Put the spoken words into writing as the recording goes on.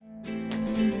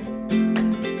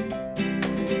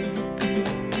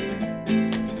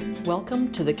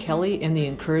Welcome to the Kelly and the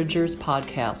Encouragers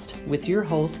podcast with your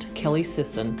host, Kelly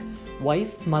Sisson,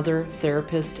 wife, mother,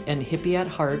 therapist, and hippie at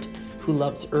heart who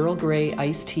loves Earl Grey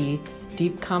iced tea,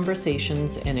 deep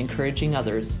conversations, and encouraging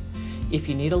others. If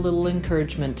you need a little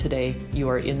encouragement today, you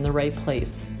are in the right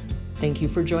place. Thank you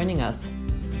for joining us.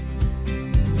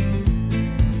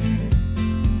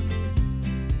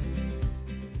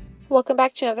 Welcome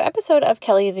back to another episode of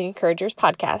Kelly and the Encouragers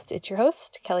podcast. It's your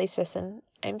host, Kelly Sisson.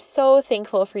 I'm so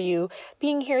thankful for you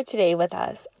being here today with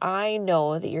us. I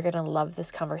know that you're going to love this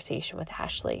conversation with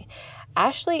Ashley.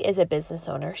 Ashley is a business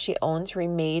owner. She owns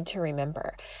Remade to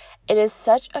Remember. It is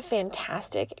such a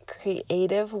fantastic,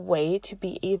 creative way to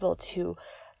be able to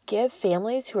give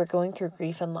families who are going through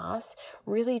grief and loss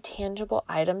really tangible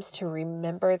items to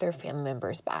remember their family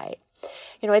members by.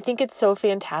 I think it's so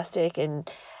fantastic and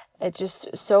it's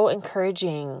just so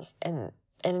encouraging and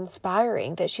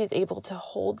inspiring that she's able to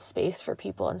hold space for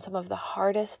people in some of the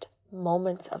hardest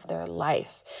moments of their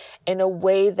life in a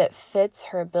way that fits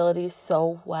her abilities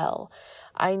so well.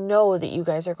 I know that you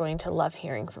guys are going to love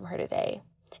hearing from her today.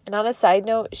 And on a side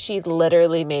note, she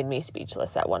literally made me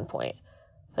speechless at one point.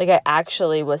 Like, I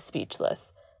actually was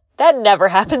speechless. That never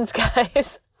happens,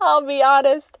 guys. I'll be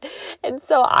honest. And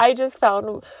so I just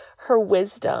found her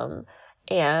wisdom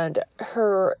and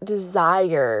her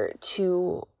desire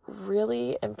to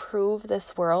really improve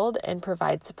this world and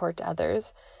provide support to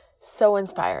others so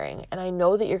inspiring. And I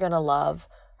know that you're going to love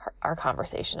our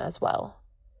conversation as well.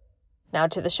 Now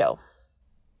to the show.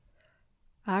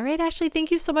 All right, Ashley,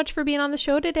 thank you so much for being on the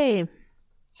show today.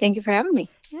 Thank you for having me.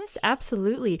 Yes,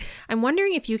 absolutely. I'm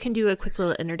wondering if you can do a quick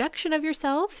little introduction of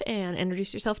yourself and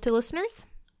introduce yourself to listeners.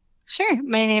 Sure.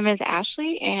 My name is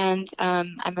Ashley, and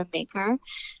I'm a maker.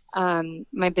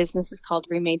 My business is called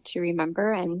Remade to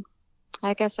Remember, and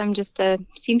I guess I'm just a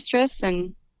seamstress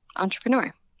and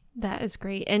entrepreneur. That is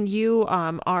great. And you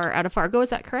are out of Fargo, is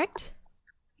that correct?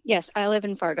 Yes, I live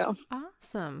in Fargo.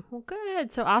 Awesome. Well,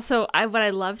 good. So also, what I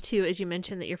love too is you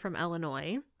mentioned that you're from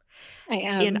Illinois. I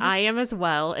am. And I am as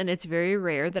well. And it's very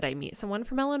rare that I meet someone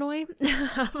from Illinois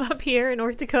up here in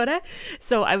North Dakota.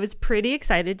 So I was pretty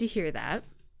excited to hear that.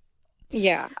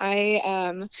 Yeah,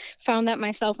 I found that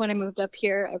myself when I moved up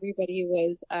here. Everybody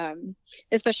was,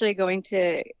 especially going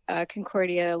to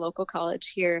Concordia, local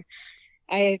college here,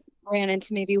 I ran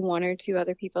into maybe one or two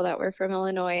other people that were from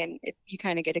Illinois, and you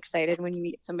kind of get excited when you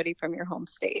meet somebody from your home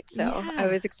state. So yeah. I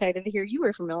was excited to hear you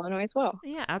were from Illinois as well.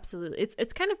 Yeah, absolutely.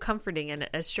 It's kind of comforting in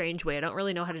a strange way. I don't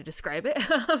really know how to describe it,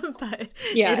 but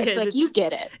yeah, it's like you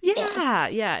get it.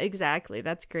 Yeah, exactly.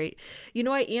 That's great.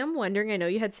 I am wondering, I know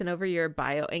you had sent over your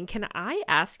bio, and can I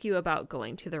ask you about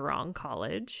going to the wrong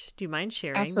college? Do you mind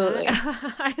sharing Absolutely.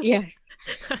 That? Yes.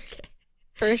 Okay.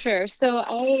 For sure. So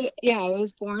I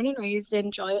was born and raised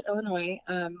in Joliet, Illinois,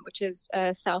 which is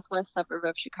a southwest suburb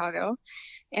of Chicago.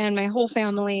 And my whole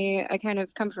family, I kind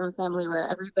of come from a family where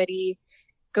everybody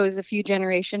goes a few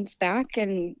generations back,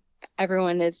 and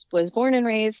everyone was born and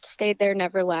raised, stayed there,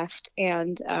 never left.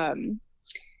 And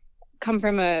come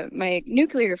from my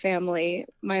nuclear family.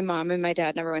 My mom and my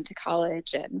dad never went to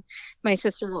college, and my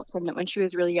sister got pregnant when she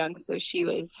was really young, so she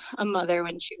was a mother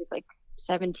when she was like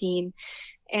 17.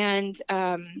 And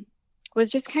was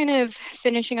just kind of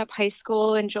finishing up high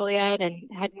school in Joliet and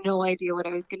had no idea what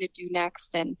I was going to do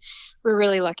next. And we're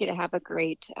really lucky to have a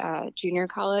great junior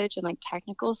college and like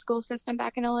technical school system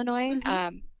back in Illinois.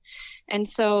 Mm-hmm. And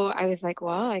so I was like,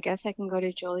 well, I guess I can go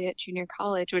to Joliet Junior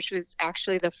College, which was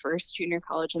actually the first junior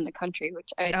college in the country,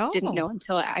 which I didn't know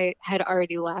until I had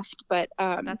already left. But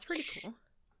that's pretty cool.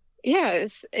 Yeah,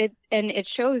 it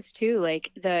shows too, like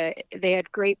they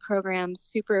had great programs,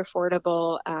 super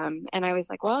affordable. And I was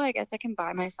like, well, I guess I can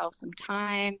buy myself some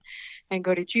time and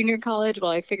go to junior college while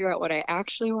I figure out what I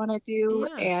actually want to do.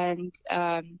 Yeah. And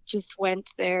just went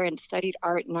there and studied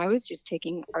art. And I was just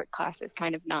taking art classes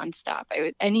kind of nonstop.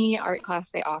 Any art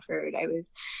class they offered, I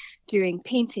was doing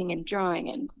painting and drawing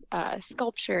and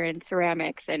sculpture and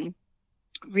ceramics and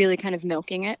really kind of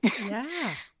milking it.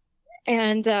 Yeah.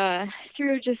 And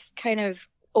through just kind of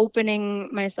opening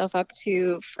myself up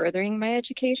to furthering my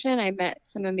education, I met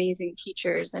some amazing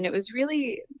teachers. And it was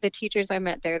really the teachers I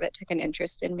met there that took an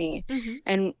interest in me mm-hmm.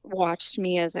 and watched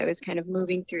me as I was kind of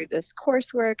moving through this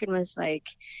coursework, and was like,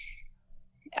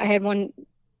 I had one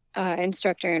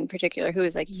instructor in particular who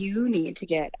was like, you need to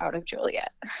get out of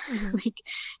Joliet. Mm-hmm. Like,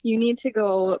 you need to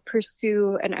go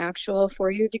pursue an actual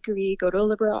 4-year degree, go to a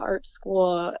liberal arts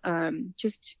school,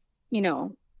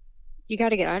 you got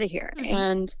to get out of here. Mm-hmm.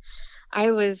 And I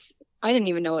didn't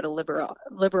even know what a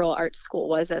liberal arts school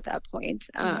was at that point.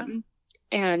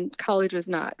 And college was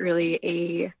not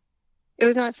really it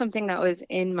was not something that was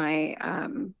in my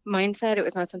mindset. It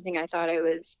was not something I thought I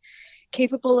was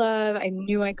capable of. I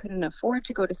knew I couldn't afford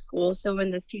to go to school. So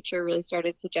when this teacher really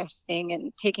started suggesting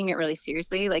and taking it really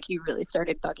seriously, like he really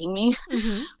started bugging me,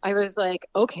 I was like,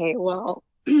 okay, well,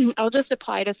 I'll just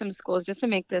apply to some schools just to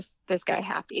make this guy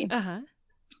happy.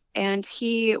 And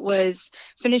he was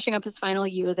finishing up his final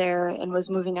year there and was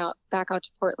moving back out to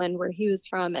Portland, where he was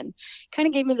from, and kind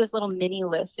of gave me this little mini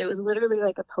list. It was literally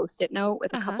like a Post-it note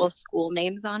with a couple of school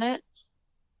names on it.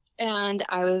 And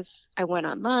I went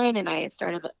online and I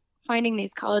started finding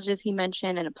these colleges he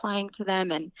mentioned and applying to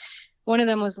them. And one of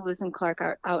them was Lewis and Clark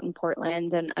out in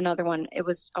Portland, and another one,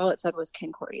 all it said was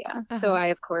Concordia. So I,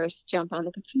 of course, jumped on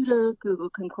the computer, Google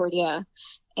Concordia,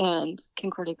 and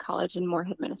Concordia College in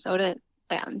Moorhead, Minnesota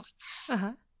lands.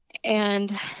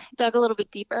 And dug a little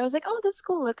bit deeper. I was like, oh, this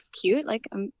school looks cute. Like,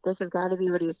 this has got to be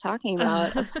what he was talking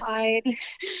about. Applied,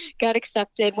 got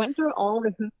accepted, went through all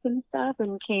the hoops and stuff,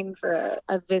 and came for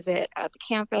a visit at the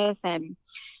campus, and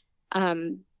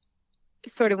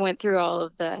sort of went through all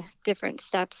of the different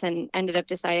steps and ended up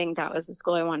deciding that was the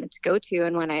school I wanted to go to.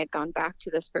 And when I had gone back to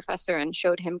this professor and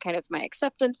showed him kind of my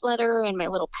acceptance letter and my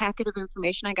little packet of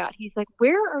information I got, he's like,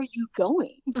 where are you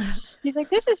going? He's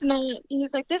like, this is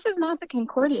not the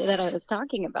Concordia that I was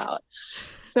talking about.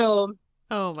 So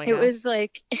oh my it was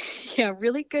like, yeah,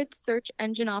 really good search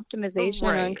engine optimization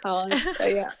on college. So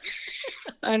yeah,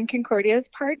 on Concordia's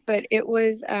part. But it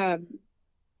was, I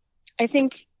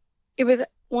think it was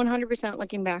 100%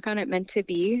 looking back on it meant to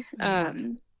be.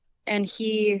 And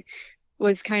he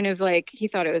was kind of like, he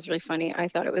thought it was really funny. I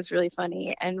thought it was really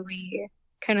funny. And we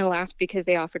kind of laughed because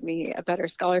they offered me a better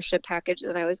scholarship package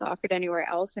than I was offered anywhere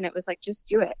else. And it was like, just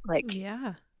do it. Like,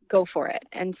 go for it.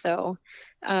 And so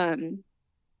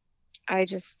I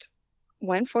just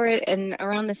went for it. And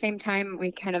around the same time,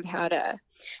 we kind of had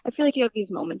I feel like you have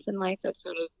these moments in life that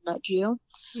sort of nudge you.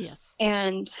 Yes.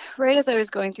 And right as I was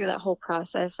going through that whole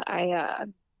process, I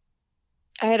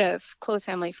had a close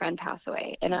family friend pass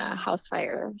away in a house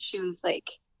fire. She was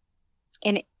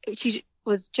she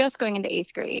was just going into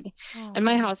 8th grade, and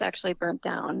my house actually burnt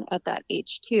down at that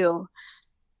age too.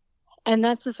 And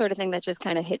that's the sort of thing that just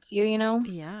kind of hits you, you know?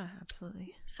 Yeah,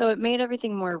 absolutely. So it made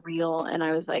everything more real, and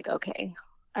I was like, okay,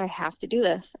 I have to do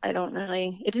this.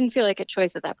 It didn't feel like a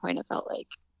choice at that point. It felt like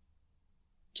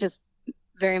just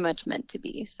very much meant to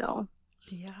be. So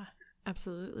yeah,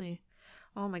 absolutely.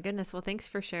 Oh my goodness. Well, thanks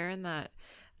for sharing that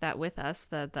with us.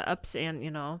 The ups and,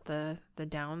 the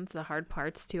downs, the hard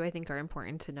parts too, I think are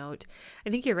important to note. I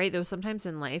think you're right though. Sometimes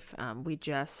in life,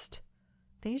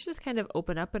 things just kind of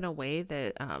open up in a way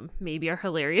that maybe are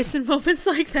hilarious in moments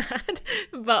like that,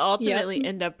 but ultimately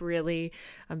end up really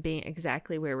being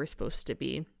exactly where we're supposed to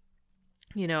be.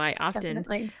 I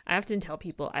often tell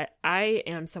people I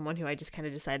am someone who I just kind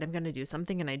of decide I'm going to do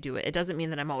something and I do it. It doesn't mean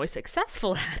that I'm always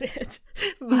successful at it,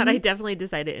 but I definitely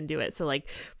decide it and do it. So like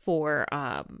for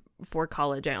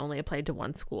college, I only applied to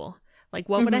one school. Like,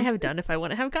 what would I have done if I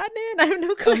wouldn't have gotten in? I have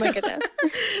no clue. Oh my goodness.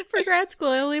 For grad school,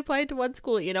 I only applied to one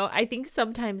school. I think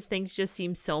sometimes things just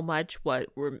seem so much what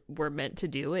we're meant to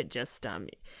do. It just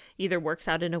either works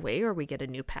out in a way or we get a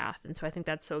new path. And so I think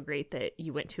that's so great that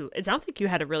you went to, it sounds like you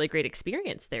had a really great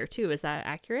experience there too. Is that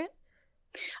accurate?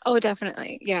 Oh,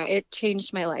 definitely. Yeah, it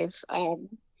changed my life. I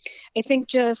think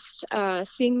just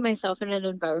seeing myself in an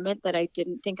environment that I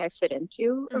didn't think I fit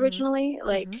into originally,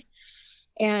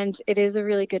 and it is a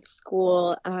really good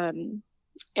school.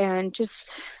 And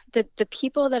just the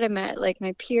people that I met, like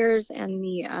my peers and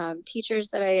the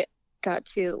teachers that I got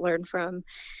to learn from,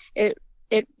 it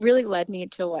really led me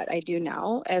to what I do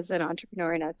now as an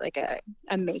entrepreneur and as like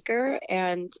a maker.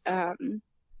 And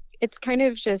it's kind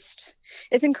of just,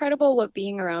 it's incredible what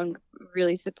being around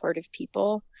really supportive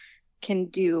people can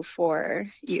do for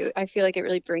you. I feel like it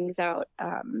really brings out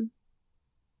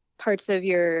parts of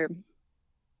your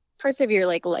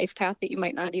like life path that you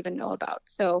might not even know about.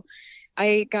 So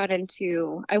I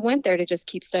went there to just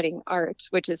keep studying art,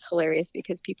 which is hilarious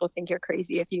because people think you're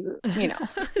crazy if you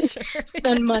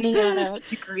spend money on a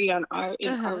degree on art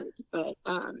art. But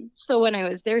so when I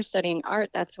was there studying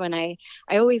art, that's when I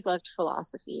always loved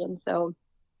philosophy. And so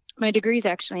my degree is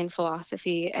actually in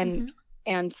philosophy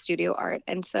and studio art.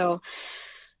 And so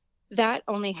that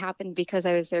only happened because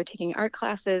I was there taking art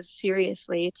classes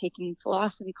seriously, taking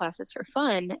philosophy classes for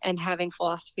fun, and having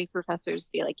philosophy professors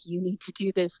be like, you need to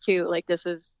do this too. Like, this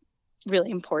is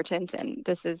really important. And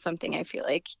this is something I feel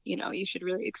like, you should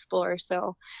really explore.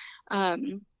 So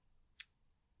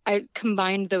I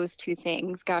combined those two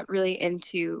things, got really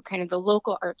into kind of the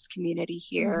local arts community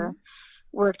here,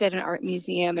 worked at an art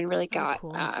museum, and really got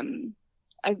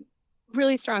a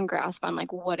really strong grasp on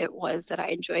like what it was that I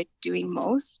enjoyed doing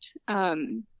most,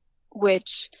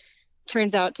 which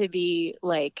turns out to be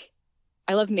like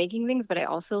I love making things, but I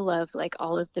also love like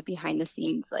all of the behind the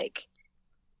scenes, like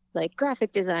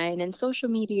graphic design and social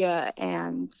media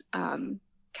and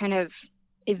kind of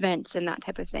events and that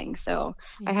type of thing. So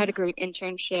I had a great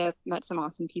internship, met some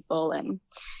awesome people, and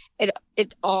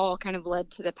it all kind of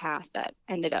led to the path that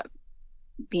ended up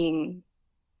being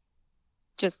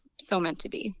just so meant to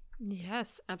be.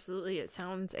 Yes, absolutely. It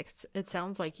sounds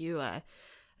like you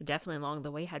definitely along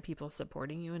the way had people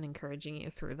supporting you and encouraging you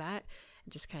through that,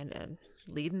 just kind of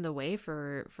leading the way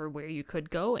for where you could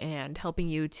go and helping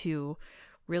you to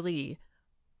really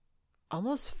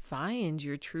almost find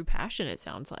your true passion. It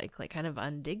sounds like kind of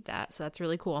undig that. So that's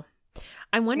really cool.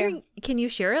 I'm wondering, Can you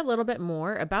share a little bit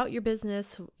more about your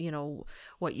business,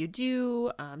 what you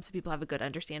do, so people have a good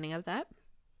understanding of that?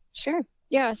 Sure.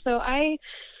 Yeah. So I've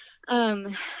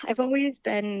always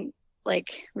been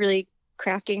like really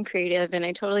crafty and creative, and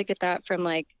I totally get that from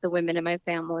like the women in my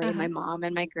family, my mom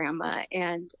and my grandma.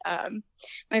 And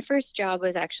my first job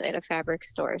was actually at a fabric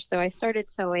store. So I started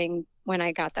sewing when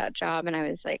I got that job, and I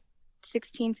was like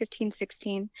 16.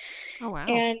 Oh, wow.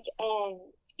 And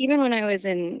even when I was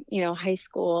in, high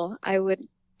school, I would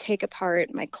take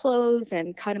apart my clothes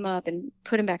and cut them up and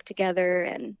put them back together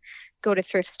and go to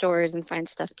thrift stores and find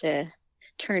stuff to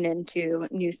turn into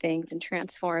new things and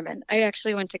transform. And I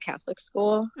actually went to Catholic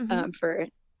school for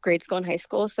grade school and high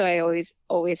school, so I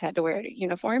always had to wear a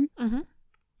uniform.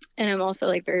 And I'm also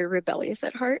like very rebellious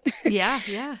at heart. Yeah.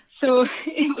 So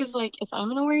it was like, if I'm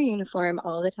gonna wear a uniform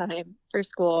all the time for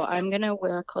school, I'm gonna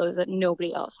wear clothes that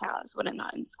nobody else has when I'm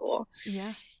not in school.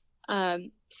 Yeah.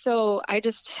 So I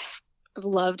just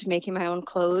loved making my own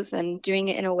clothes and doing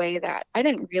it in a way that I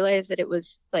didn't realize that it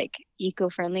was like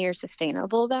eco-friendly or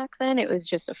sustainable back then. It was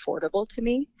just affordable to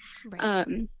me.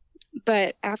 Right.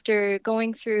 But after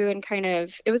going through and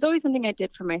it was always something I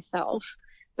did for myself.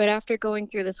 But after going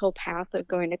through this whole path of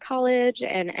going to college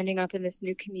and ending up in this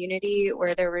new community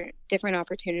where there were different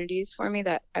opportunities for me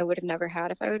that I would have never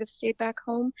had if I would have stayed back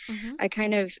home, I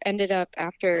kind of ended up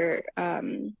after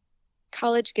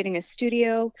college getting a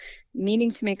studio,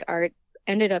 meaning to make art,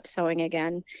 ended up sewing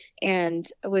again, and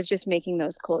was just making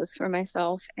those clothes for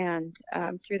myself. And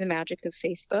through the magic of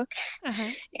Facebook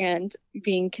and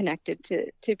being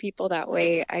connected to people that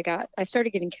way, I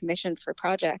started getting commissions for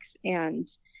projects. And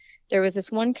there was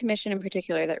this one commission in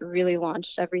particular that really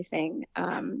launched everything.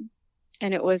 And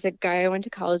it was a guy I went to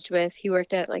college with. He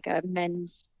worked at like a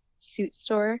men's suit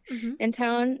store in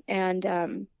town.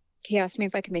 And he asked me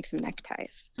if I could make some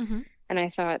neckties. And I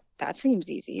thought, that seems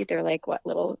easy. They're like, what,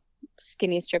 little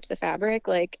skinny strips of fabric?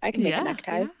 Like, I can make a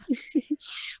necktie. Yeah.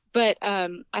 But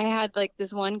I had like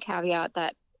this one caveat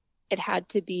that I had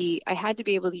to be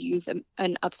able to use an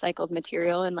upcycled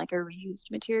material and like a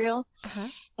reused material.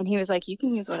 And he was like, you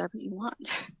can use whatever you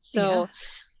want. So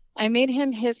I made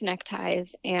him his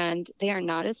neckties, and they are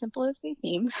not as simple as they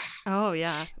seem. Oh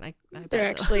yeah. I bet They're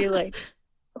actually like,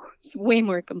 it's way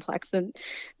more complex than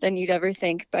you'd ever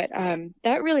think. But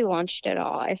that really launched it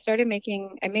all. I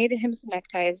made him some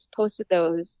neckties, posted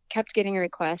those, kept getting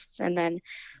requests, and then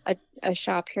a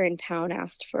shop here in town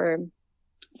asked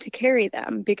to carry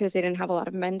them because they didn't have a lot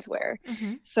of menswear.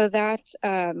 So that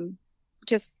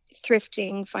just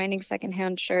thrifting, finding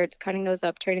secondhand shirts, cutting those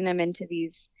up, turning them into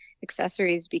these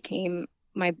accessories became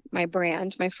my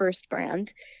brand, my first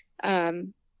brand.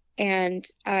 And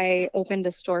I opened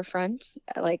a storefront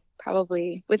like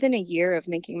probably within a year of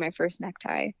making my first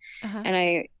necktie.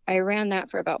 And I ran that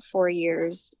for about 4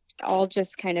 years, all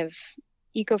just kind of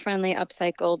eco-friendly,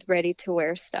 upcycled, ready to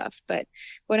wear stuff. But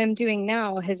what I'm doing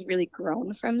now has really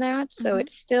grown from that. So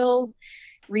it's still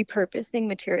repurposing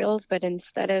materials, but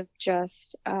instead of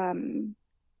just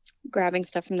grabbing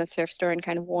stuff from the thrift store and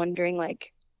kind of wondering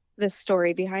like the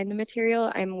story behind the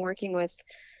material, I'm working with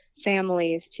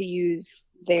families to use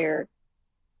their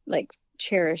like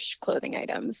cherished clothing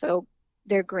items. So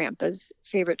their grandpa's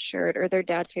favorite shirt or their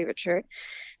dad's favorite shirt.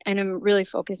 And I'm really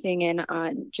focusing in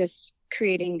on just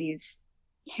creating these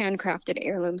handcrafted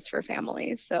heirlooms for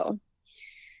families. So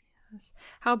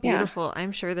how beautiful.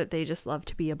 I'm sure that they just love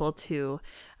to be able to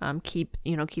keep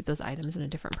those items in a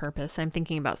different purpose. I'm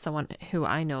thinking about someone who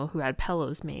I know who had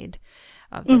pillows made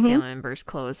of their family members'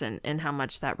 clothes, and how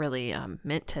much that really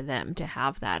meant to them to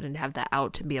have that and have that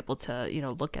out, to be able to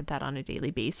look at that on a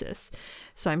daily basis.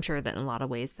 So I'm sure that in a lot of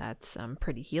ways that's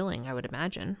pretty healing, I would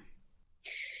imagine.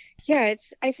 Yeah,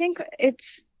 I think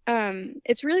it's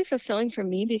really fulfilling for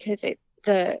me because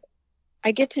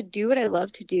I get to do what I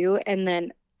love to do, and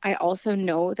then I also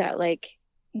know that like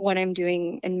what I'm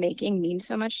doing and making means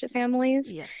so much to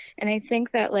families. Yes. And I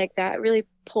think that like that really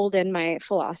pulled in my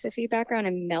philosophy background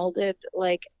and melded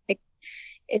like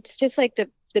it's just like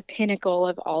the pinnacle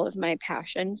of all of my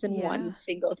passions in Yeah. one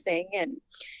single thing. And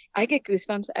I get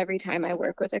goosebumps every time I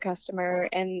work with a customer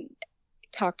and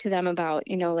talk to them about,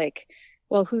 like,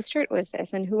 well, whose shirt was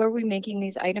this and who are we making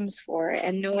these items for?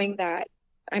 And knowing that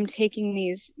I'm taking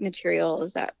these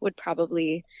materials that would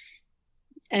probably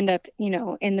end up,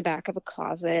 in the back of a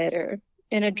closet or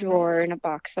in a drawer in a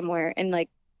box somewhere, and like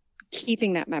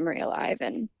keeping that memory alive.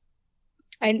 And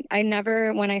I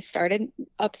never, when I started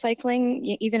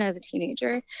upcycling, even as a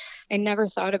teenager, I never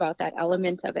thought about that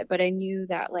element of it, but I knew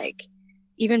that like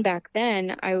even back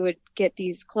then I would get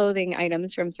these clothing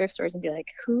items from thrift stores and be like,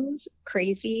 who's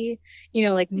crazy,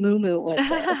 like Moo was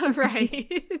this? Right.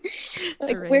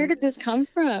 Like, Right. where did this come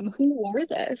from? Who wore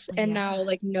this? And Yeah. now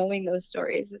like knowing those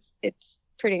stories it's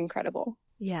pretty incredible.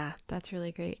 Yeah, that's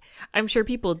really great. I'm sure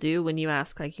people do when you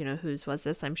ask, like, whose was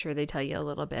this? I'm sure they tell you a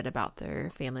little bit about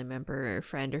their family member or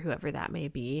friend or whoever that may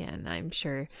be. And I'm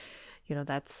sure,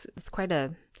 it's quite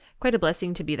a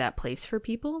blessing to be that place for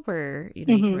people where, you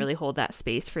can really hold that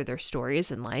space for their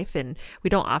stories in life. And we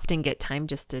don't often get time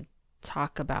just to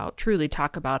truly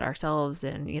talk about ourselves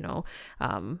and,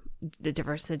 the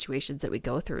different situations that we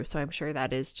go through. So I'm sure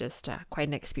that is just quite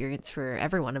an experience for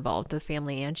everyone involved, the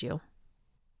family and you.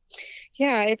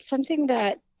 Yeah, it's something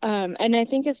that, and I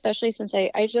think especially since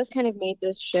I just kind of made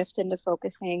this shift into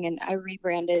focusing, and I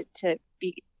rebranded to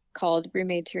be called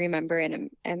Remade to Remember,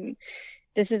 and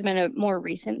this has been a more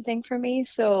recent thing for me.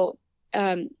 So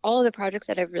all of the projects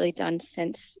that I've really done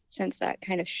since that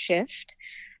kind of shift,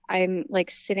 I'm like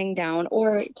sitting down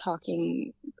or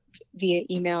talking via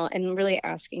email and really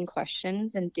asking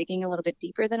questions and digging a little bit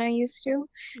deeper than I used to.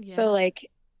 Yeah. So like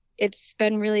it's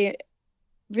been really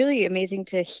really amazing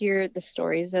to hear the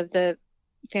stories of the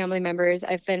family members.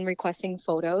 I've been requesting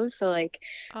photos. So like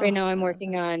right now I'm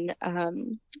working on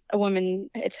a woman,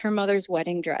 it's her mother's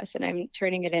wedding dress, and I'm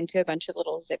turning it into a bunch of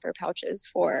little zipper pouches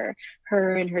for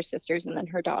her and her sisters and then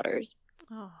her daughters.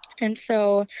 Oh. And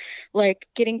so like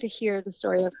getting to hear the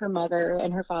story of her mother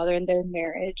and her father and their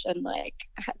marriage and like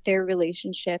their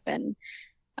relationship, and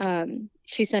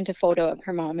she sent a photo of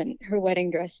her mom and her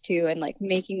wedding dress too, and like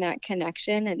making that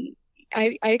connection. And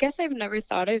I guess I've never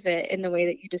thought of it in the way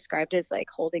that you described as like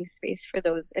holding space for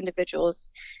those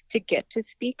individuals to get to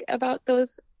speak about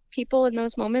those people in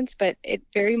those moments, but it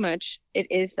very much, it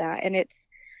is that. And it's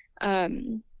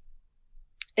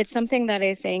something that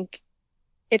I think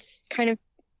it's kind of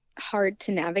hard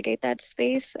to navigate that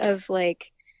space of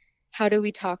like, how do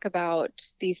we talk about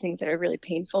these things that are really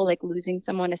painful, like losing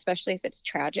someone, especially if it's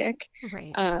tragic.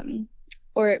 Right.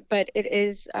 But it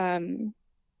is,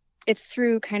 it's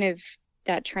through kind of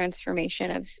that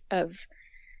transformation of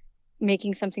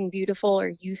making something beautiful or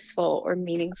useful or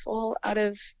meaningful out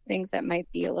of things that might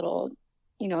be a little,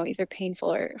 either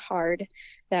painful or hard,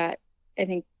 that I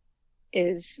think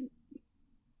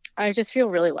I just feel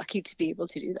really lucky to be able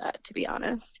to do that, to be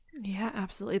honest. Yeah,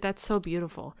 absolutely. That's so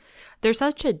beautiful. There's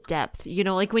such a depth,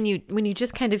 like when you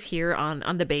just kind of hear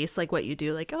on the base, like what you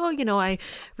do, like, oh, I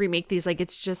remake these, like,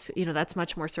 it's just, that's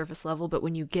much more surface level. But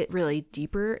when you get really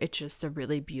deeper, it's just a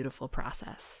really beautiful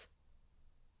process.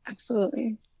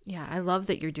 Absolutely. Yeah. I love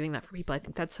that you're doing that for people. I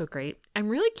think that's so great. I'm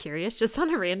really curious, just on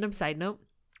a random side note,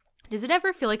 does it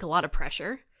ever feel like a lot of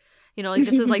pressure? Like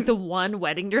this is like the one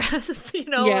wedding dress,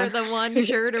 Yeah. or the one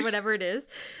shirt or whatever it is.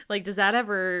 Like, does that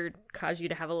ever cause you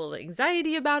to have a little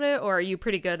anxiety about it? Or are you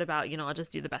pretty good about, I'll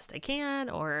just do the best I can?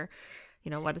 Or,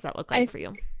 what does that look like for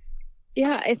you?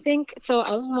 Yeah, I think so.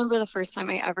 I remember the first time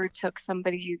I ever took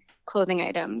somebody's clothing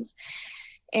items,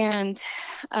 and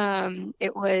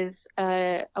it was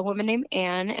a woman named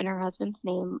Anne, and her husband's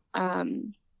name,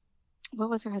 what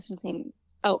was her husband's name?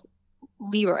 Oh,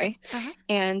 Leroy. Uh-huh.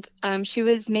 And she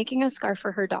was making a scarf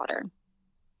for her daughter.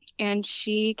 And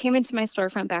she came into my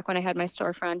storefront back when I had my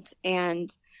storefront,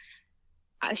 and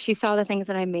she saw the things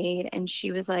that I made, and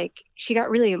she was like, she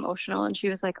got really emotional, and she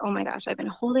was like, oh my gosh, I've been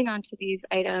holding on to these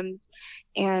items,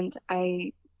 and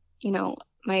my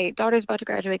daughter's about to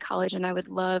graduate college, and I would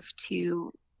love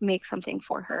to make something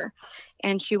for her.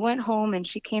 And she went home and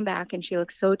she came back and she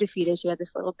looked so defeated. She had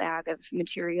this little bag of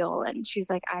material, and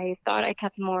she's like, I thought I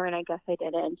kept more and I guess I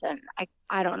didn't, and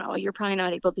I don't know, you're probably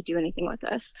not able to do anything with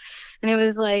this. And it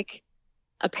was like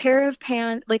a pair of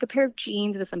pants, like a pair of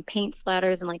jeans with some paint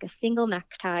splatters and like a single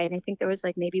necktie, and I think there was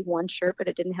like maybe one shirt, but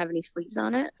it didn't have any sleeves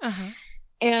on it. Uh-huh.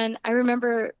 And I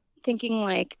remember thinking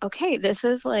like, okay, this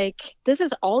is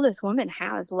all this woman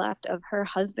has left of her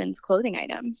husband's clothing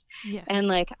items. Yes. And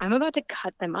like, I'm about to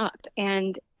cut them up.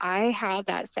 And I had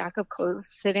that stack of clothes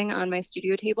sitting on my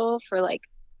studio table for like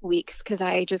weeks because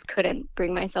I just couldn't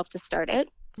bring myself to start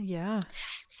it. Yeah.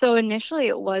 So initially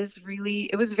it was very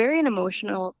much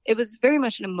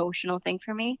an emotional thing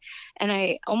for me. And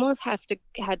I almost had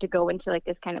to go into like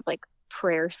this kind of like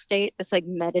prayer state, this like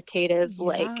meditative,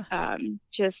 like Yeah.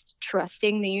 just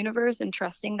trusting the universe and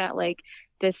trusting that like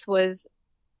this was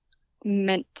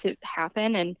meant to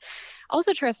happen, and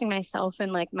also trusting myself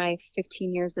and like my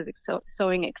 15 years of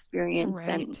sewing experience.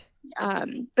 And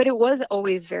Right. but it was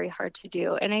always very hard to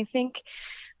do. And I think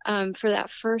for that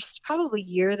first probably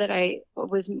year that I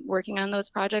was working on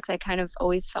those projects, I kind of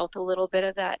always felt a little bit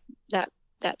of that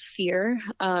fear,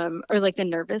 or like the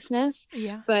nervousness.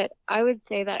 Yeah. But I would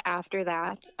say that after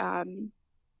that,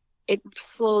 it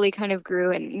slowly kind of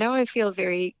grew, and now I feel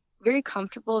very, very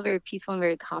comfortable, very peaceful, and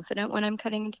very confident when I'm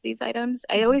cutting into these items.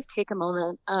 I always take a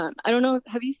moment. I don't know,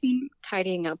 have you seen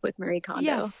Tidying Up with Marie Kondo?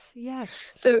 Yes. Yes.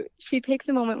 So she takes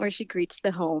a moment where she greets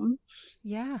the home.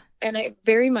 Yeah. And I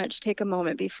very much take a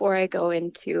moment before I go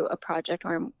into a project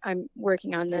where I'm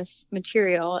working on this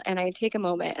material, and I take a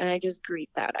moment and I just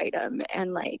greet that item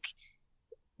and like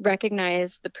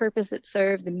recognize the purpose it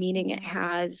served, the meaning it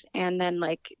has, and then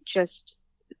like just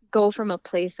go from a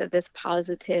place of this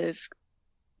positive,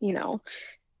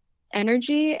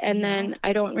 energy. And then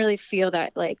I don't really feel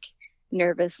that like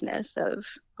nervousness of,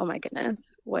 oh my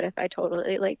goodness, what if I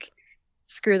totally like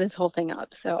screw this whole thing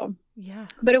up? So Yeah.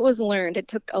 but it was learned. It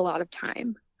took a lot of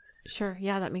time. Sure.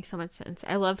 Yeah, that makes so much sense.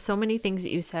 I love so many things that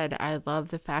you said. I love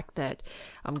the fact that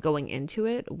going into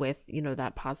it with,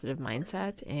 that positive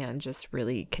mindset and just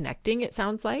really connecting, it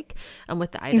sounds like,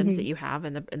 with the items that you have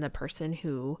and the person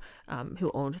who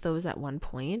owned those at one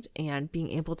point, and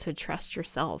being able to trust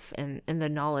yourself and the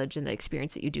knowledge and the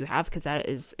experience that you do have, because that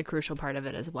is a crucial part of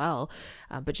it as well.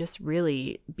 But just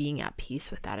really being at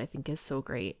peace with that, I think, is so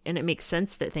great. And it makes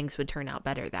sense that things would turn out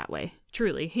better that way.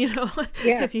 Truly,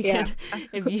 if you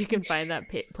can find that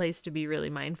place to be really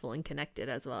mindful and connected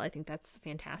as well. I think that's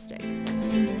fantastic.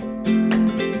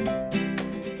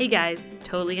 Hey guys,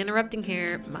 totally interrupting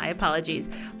here. My apologies.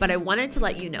 But I wanted to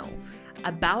let you know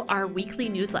about our weekly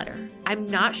newsletter. I'm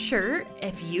not sure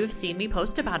if you've seen me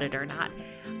post about it or not,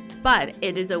 but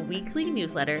it is a weekly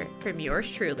newsletter from yours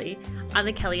truly on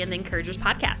the Kelly and the Encouragers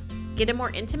podcast. Get a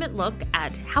more intimate look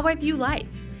at how I view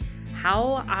life,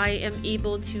 how I am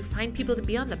able to find people to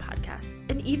be on the podcast,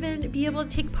 and even be able to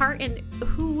take part in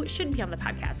who should be on the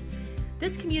podcast.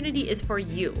 This community is for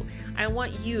you. I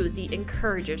want you, the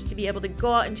encouragers, to be able to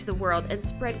go out into the world and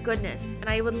spread goodness, and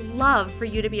I would love for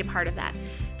you to be a part of that.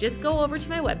 Just go over to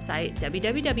my website,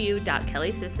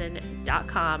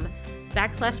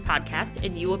 www.kellysisson.com/podcast,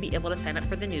 and you will be able to sign up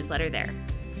for the newsletter there.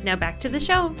 Now back to the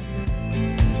show.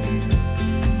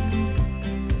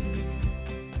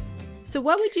 So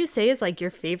what would you say is like your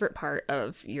favorite part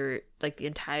of your, like the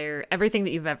entire, everything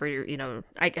that you've ever,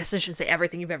 I guess I should say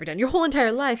everything you've ever done, your whole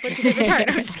entire life? What's your favorite part?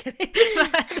 I'm just kidding.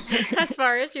 But as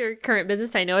far as your current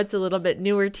business, I know it's a little bit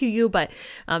newer to you, but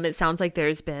it sounds like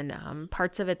there's been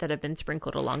parts of it that have been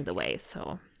sprinkled along the way.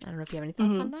 So I don't know if you have any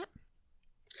thoughts on that.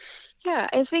 Yeah,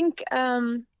 I think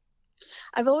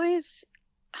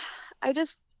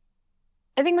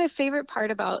I think my favorite part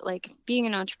about like being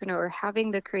an entrepreneur,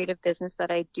 having the creative business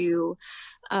that I do,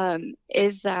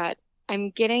 is that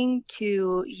I'm getting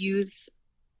to use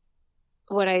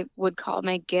what I would call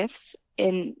my gifts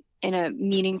in a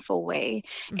meaningful way,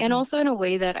 and also in a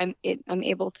way that I'm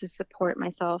able to support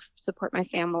myself, support my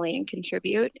family, and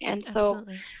contribute. And so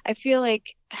I feel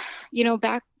like,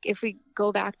 if we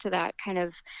go back to that kind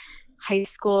of high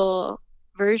school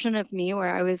version of me where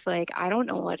I was like, I don't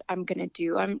know what I'm gonna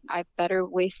do. I better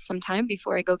waste some time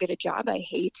before I go get a job I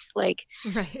hate. Like,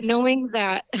 knowing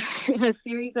that a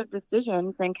series of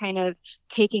decisions and kind of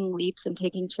taking leaps and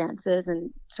taking chances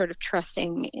and sort of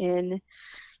trusting in,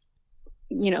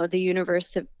 the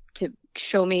universe to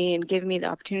show me and give me the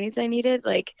opportunities I needed.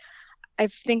 Like, I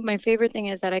think my favorite thing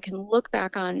is that I can look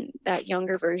back on that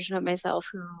younger version of myself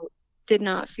who did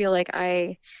not feel like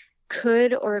I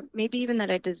could, or maybe even that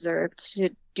I deserved to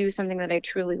do something that I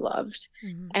truly loved,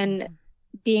 and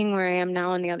being where I am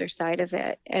now on the other side of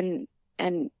it, and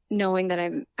knowing that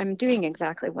I'm doing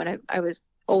exactly what I was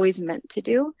always meant to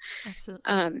do.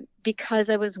 Absolutely. Because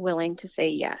I was willing to say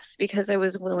yes, because I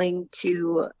was willing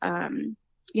to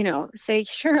say,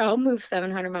 sure, I'll move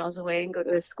 700 miles away and go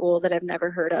to a school that I've never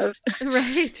heard of.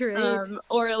 Right.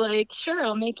 Or like, sure,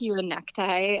 I'll make you a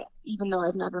necktie, even though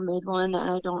I've never made one and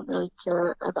I don't really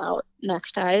care about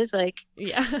neckties. Like,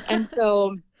 yeah. And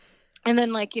so, and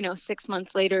then 6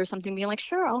 months later or something, being like,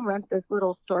 sure, I'll rent this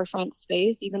little storefront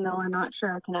space, even though I'm not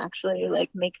sure I can actually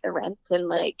make the rent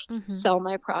and sell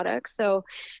my products. So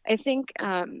I think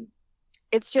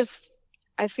it's just,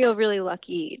 I feel really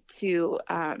lucky to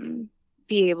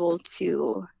be able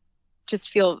to just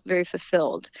feel very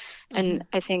fulfilled. And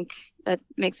I think that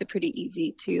makes it pretty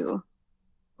easy to,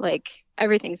 like,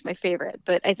 everything's my favorite,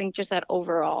 but I think just that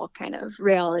overall kind of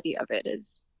reality of it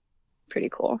is pretty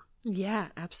cool. Yeah,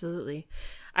 absolutely.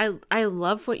 I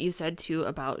love what you said too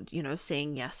about, you know,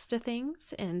 saying yes to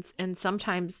things, and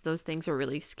sometimes those things are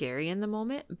really scary in the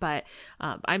moment, but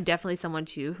I'm definitely someone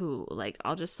too who, like,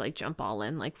 I'll just like jump all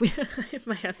in. Like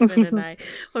my husband and I,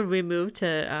 when we moved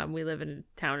to we live in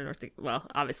a town in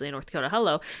obviously in North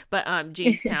Dakota, but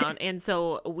Jamestown, and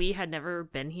so we had never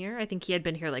been here. I think he had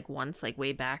been here like once, like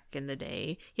way back in the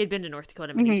day. He had been to North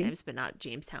Dakota many times, but not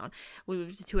Jamestown. We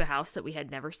moved to a house that we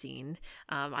had never seen.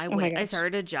 I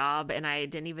started a job and I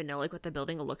didn't even know like what the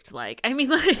building looked like. I mean,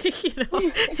 like, you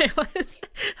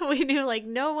know, we knew like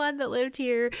no one that lived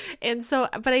here. And so,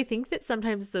 but I think that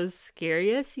sometimes those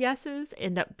scariest yeses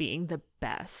end up being the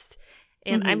best.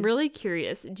 And I'm really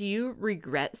curious, do you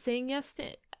regret saying yes to,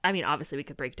 I mean, obviously we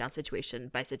could break down situation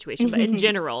by situation, but in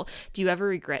general, do you ever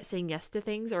regret saying yes to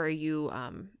things, or are you,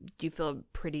 do you feel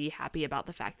pretty happy about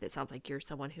the fact that it sounds like you're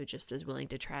someone who just is willing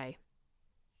to try?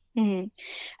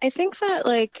 I think that,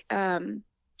 like,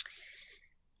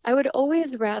 I would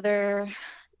always rather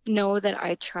know that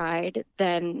I tried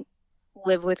than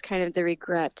live with kind of the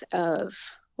regret of,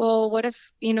 well, what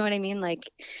if, you know what I mean? Like,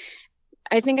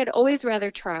 I think I'd always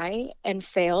rather try and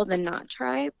fail than not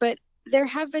try. But there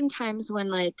have been times when,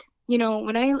 like, you know,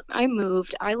 when I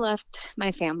moved, I left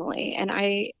my family and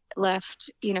I left,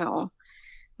 you know,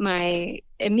 my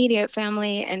immediate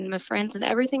family and my friends and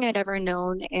everything I'd ever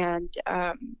known. And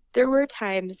there were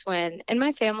times when, and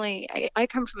my family, I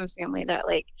come from a family that,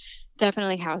 like,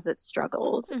 definitely has its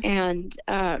struggles. And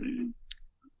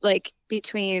like,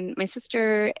 between my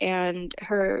sister and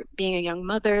her being a young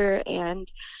mother,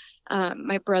 and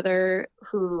my brother,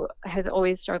 who has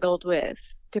always struggled with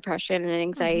depression and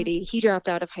anxiety, he dropped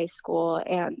out of high school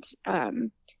and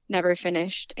never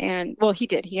finished. And well, he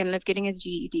did. He ended up getting his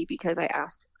GED because I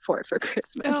asked for it for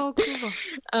Christmas. Oh,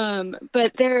 cool.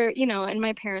 But they're, you know, and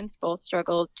my parents both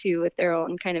struggled too with their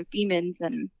own kind of demons.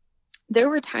 And there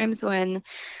were times when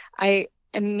I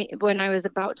was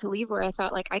about to leave, where I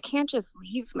thought, like, I can't just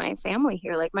leave my family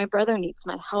here. Like, my brother needs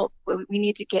my help. We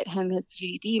need to get him his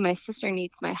GED. My sister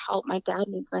needs my help. My dad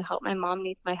needs my help. My mom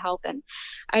needs my help. And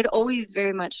I'd always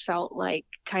very much felt like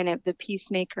kind of the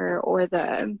peacemaker, or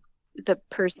the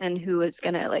person who was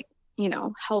going to, like, you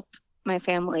know, help my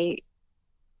family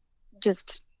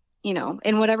just, you know,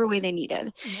 in whatever way they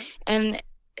needed. And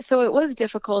so it was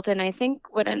difficult. And I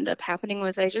think what ended up happening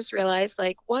was I just realized,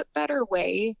 like, what better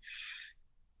way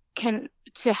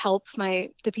to help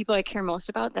the people I care most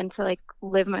about than to, like,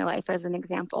 live my life as an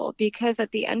example. Because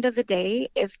at the end of the day,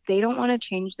 if they don't want to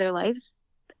change their lives,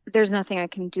 there's nothing I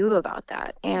can do about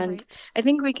that. And I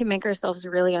think we can make ourselves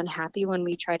really unhappy when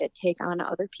we try to take on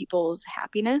other people's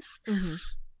happiness.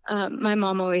 My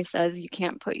mom always says you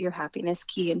can't put your happiness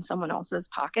key in someone else's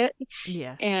pocket.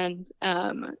 Yes. And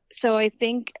so I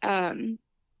think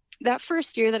that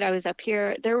first year that I was up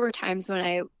here, there were times when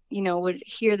I, you know, would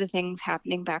hear the things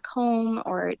happening back home,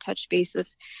 or touch base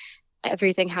with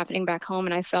everything happening back home,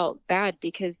 and I felt bad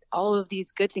because all of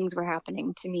these good things were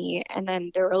happening to me, and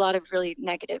then there were a lot of really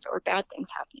negative or bad things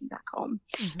happening back home.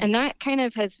 And that kind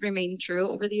of has remained true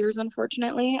over the years,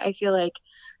 unfortunately. I feel like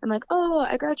I'm like, oh,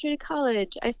 I graduated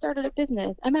college, I started a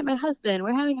business, I met my husband,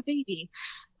 we're having a baby,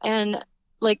 and,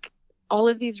 like, all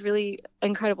of these really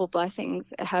incredible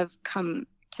blessings have come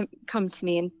to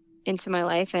me and into my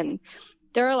life. And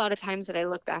there are a lot of times that I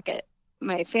look back at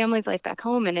my family's life back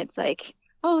home, and it's like,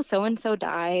 oh, so-and-so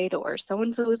died, or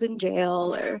so-and-so was in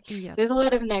jail, or there's a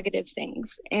lot of negative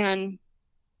things. And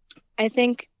I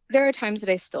think there are times that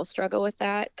I still struggle with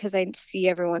that, because I see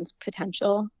everyone's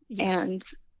potential and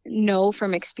know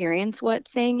from experience what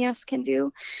saying yes can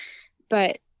do.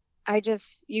 But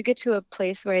you get to a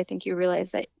place where I think you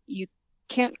realize that you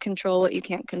can't control what you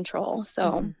can't control.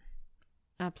 So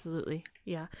Absolutely.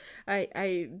 Yeah.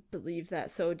 I believe that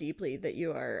so deeply, that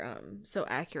you are so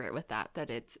accurate with that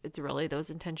it's really those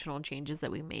intentional changes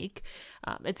that we make.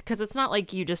 It's because it's not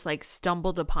like you just, like,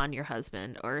 stumbled upon your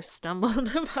husband or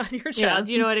stumbled upon your child.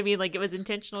 You know what I mean? Like, it was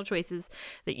intentional choices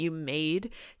that you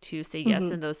made to say yes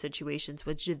in those situations,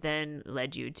 which then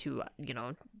led you to, you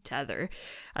know, to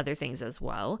other things as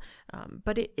well.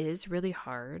 But it is really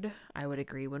hard, I would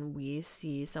agree, when we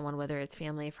see someone, whether it's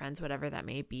family, friends, whatever that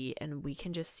may be, and we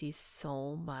can just see so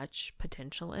much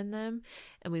potential in them,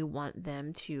 and we want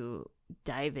them to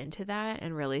dive into that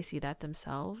and really see that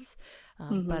themselves.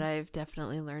 But I've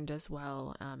definitely learned as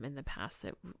well in the past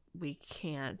that we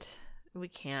can't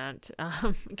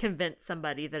convince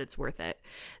somebody that it's worth it.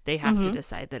 They have to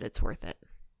decide that it's worth it.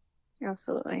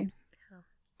 Absolutely.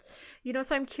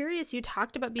 So I'm curious, you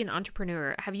talked about being an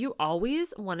entrepreneur. Have you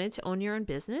always wanted to own your own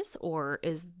business, or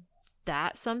is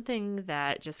that something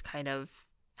that just kind of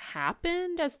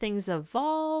happened as things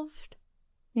evolved?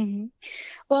 Mm-hmm.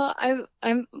 Well,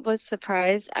 I was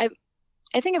surprised. I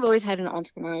think I've always had an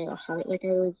entrepreneurial heart. Like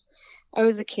I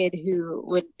was a kid who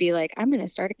would be like, I'm going to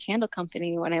start a candle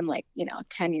company when I'm like,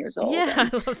 10 years old. Yeah,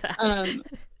 I love that.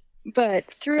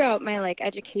 But throughout my like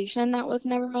education, that was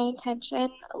never my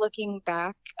intention. Looking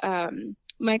back,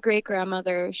 my great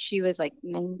grandmother, she was like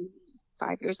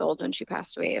 95 years old when she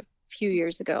passed away a few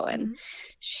years ago, and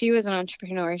she was an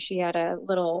entrepreneur. She had a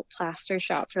little plaster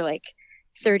shop for like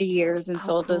 30 years and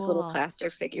sold those little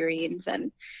plaster figurines.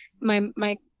 And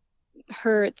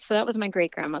so that was my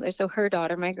great grandmother. So her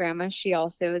daughter, my grandma, she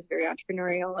also is very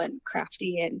entrepreneurial and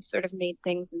crafty and sort of made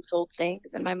things and sold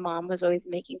things. And my mom was always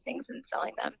making things and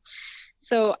selling them.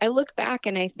 So I look back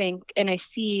and I think, and I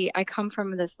see, I come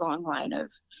from this long line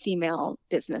of female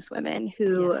businesswomen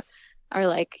who are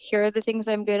like, here are the things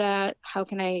I'm good at. How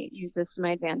can I use this to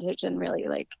my advantage and really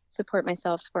like support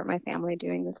myself, support my family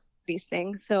doing these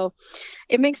things. So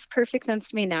it makes perfect sense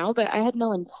to me now, but I had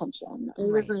no intention. I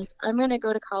was like, I'm going to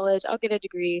go to college. I'll get a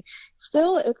degree. It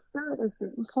still at a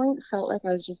certain point felt like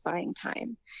I was just buying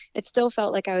time. It still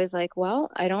felt like I was like, well,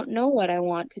 I don't know what I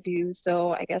want to do.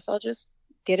 So I guess I'll just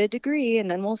get a degree and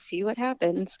then we'll see what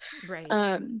happens.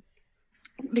 Right.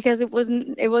 Because it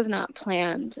was not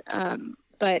planned.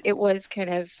 But it was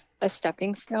kind of a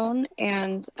stepping stone.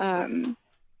 And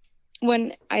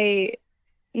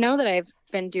now that I've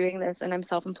been doing this and I'm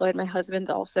self-employed, my husband's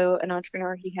also an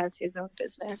entrepreneur. He has his own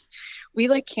business. We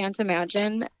like can't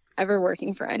imagine ever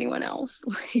working for anyone else.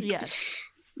 Yes.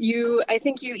 I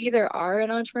think you either are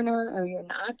an entrepreneur or you're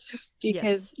not,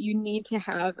 because you need to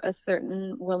have a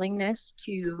certain willingness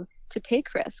to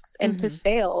take risks and to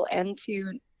fail and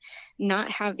to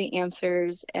not have the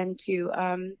answers and to,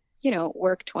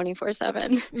 work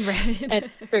 24/7 at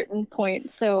a certain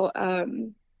point. So,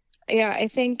 I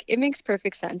think it makes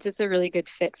perfect sense. It's a really good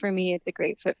fit for me. It's a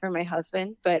great fit for my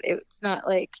husband, but it's not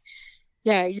like,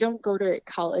 you don't go to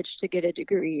college to get a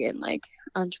degree in like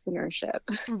entrepreneurship.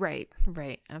 Right.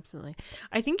 Absolutely.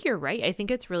 I think you're right. I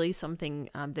think it's really something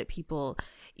that people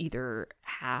either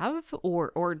have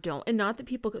or don't. And not that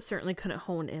people certainly couldn't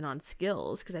hone in on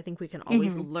skills, because I think we can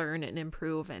always learn and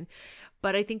improve.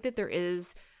 But I think that there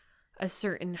is a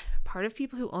certain part of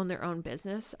people who own their own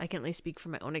business, I can at least speak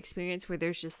from my own experience, where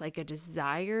there's just like a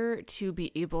desire to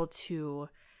be able to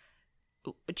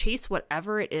chase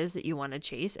whatever it is that you want to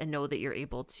chase and know that you're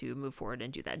able to move forward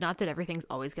and do that. Not that everything's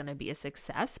always going to be a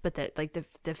success, but that like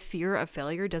the fear of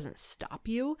failure doesn't stop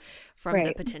you from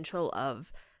the potential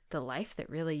of the life that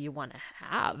really you want to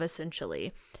have,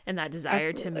 essentially. And that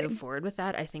desire to move forward with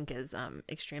that, I think, is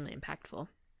extremely impactful.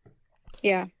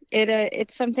 Yeah,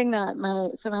 it's something that my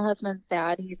husband's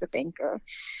dad, he's a banker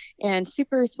and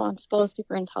super responsible,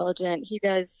 super intelligent. He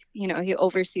does, he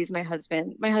oversees my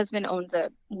husband. My husband owns a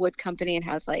wood company and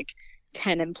has like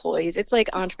 10 employees. It's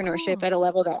like entrepreneurship at a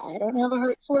level that I don't have a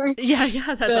heart for.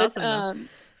 Yeah, that's awesome.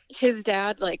 His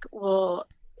dad,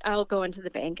 I'll go into the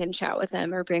bank and chat with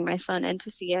him or bring my son in to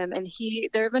see him. And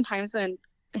there have been times when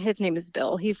his name is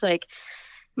Bill. He's like,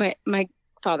 my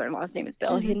father-in-law's name is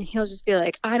Bill. And he'll just be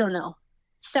like, I don't know.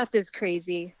 Seth is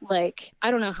crazy. Like,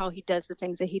 I don't know how he does the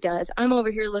things that he does. I'm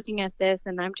over here looking at this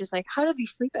and I'm just like, how does he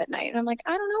sleep at night? And I'm like,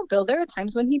 I don't know, Bill. There are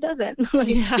times when he doesn't. So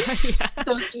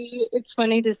it's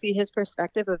funny to see his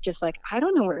perspective of just like, I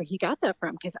don't know where he got that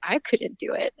from, because I couldn't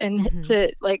do it. And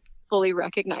to like fully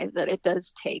recognize that it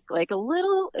does take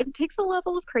it takes a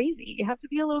level of crazy. You have to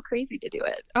be a little crazy to do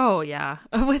it. Oh yeah,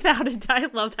 without a doubt. I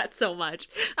love that so much.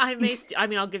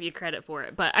 I'll give you credit for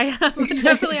it, but I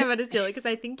definitely have to steal it, because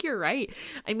I think you're right.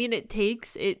 I mean,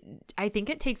 I think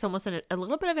it takes almost a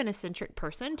little bit of an eccentric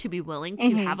person to be willing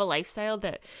to have a lifestyle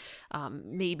that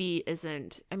maybe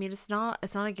isn't, it's not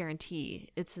a guarantee.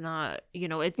 It's not,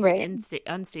 it's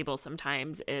unstable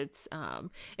sometimes. It's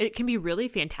it can be really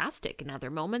fantastic in other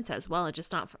moments as well. And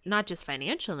just not just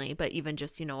financially, but even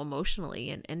just, emotionally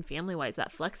and family wise.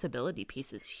 That flexibility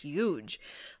piece is huge.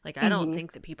 Like, I don't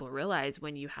think that people realize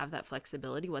when you have that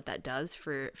flexibility, what that does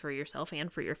for yourself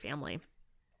and for your family.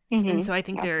 And so I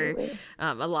think there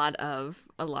are a lot of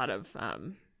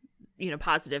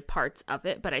positive parts of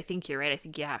it, but I think you're right. I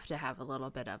think you have to have a little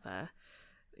bit of a,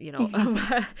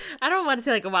 I don't want to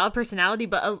say like a wild personality,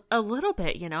 but a little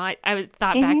bit, I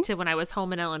thought back to when I was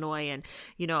home in Illinois, and,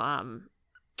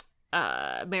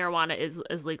 marijuana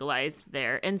is legalized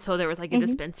there, and so there was like a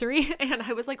dispensary, and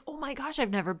I was like, oh my gosh,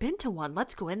 I've never been to one,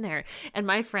 let's go in there. And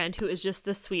my friend, who is just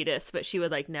the sweetest, but she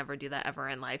would like never do that ever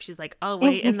in life, she's like, I'll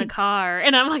wait in the car.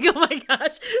 And I'm like, oh my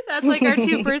gosh, that's like our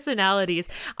two personalities.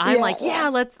 I'm like, yeah,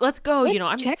 let's go. Let's you know,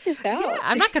 I'm check this out. Yeah,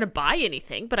 I'm not gonna buy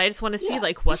anything, but I just want to see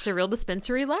like what's a real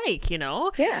dispensary like, you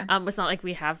know. It's not like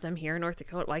we have them here in North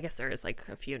Dakota. Well, I guess there is like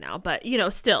a few now, but you know,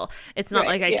 still, it's not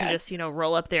like I can just, you know,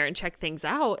 roll up there and check things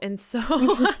out. And so,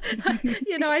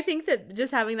 you know, I think that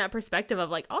just having that perspective of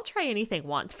like, I'll try anything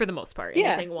once, for the most part,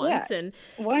 anything once, and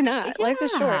why not? Life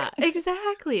is short.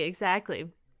 Exactly.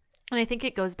 And I think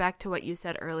it goes back to what you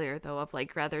said earlier, though, of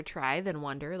like rather try than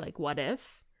wonder, like what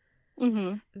if.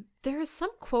 There is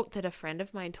some quote that a friend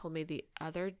of mine told me the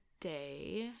other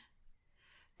day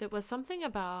that was something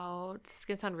about, this is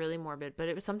going to sound really morbid, but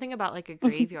it was something about like a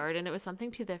graveyard, and it was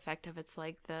something to the effect of, it's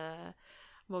like the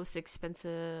most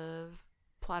expensive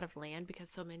plot of land because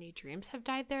so many dreams have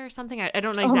died there or something. I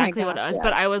don't know exactly what it was,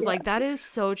 but I was like, that is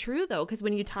so true though, because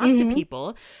when you talk to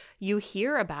people, you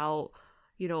hear about,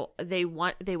 you know, they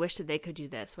wish that they could do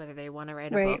this, whether they want to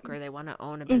write a book or they want to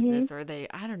own a business, or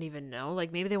I don't even know,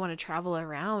 like maybe they want to travel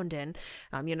around and,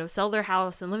 you know, sell their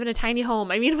house and live in a tiny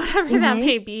home. I mean, whatever that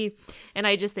may be. And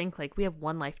I just think like we have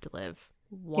one life to live,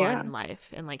 one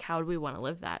life. And like, how do we want to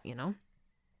live that, you know?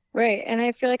 Right. And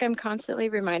I feel like I'm constantly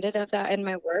reminded of that in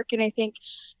my work. And I think,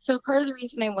 so part of the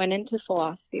reason I went into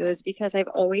philosophy was because I've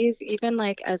always, even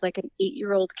like as like an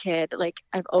 8-year-old kid, like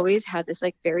I've always had this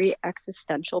like very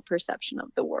existential perception of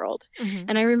the world.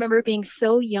 And I remember being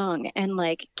so young and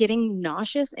like getting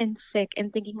nauseous and sick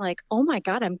and thinking like, oh my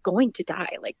God, I'm going to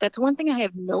die. Like that's one thing I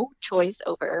have no choice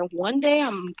over. One day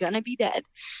I'm gonna be dead.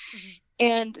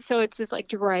 And so it's just like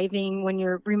driving when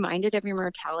you're reminded of your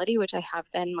mortality, which I have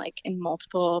been like in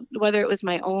multiple, whether it was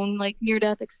my own like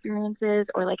near-death experiences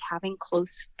or like having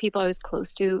close people I was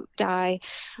close to die.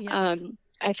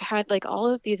 I've had like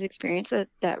all of these experiences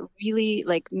that really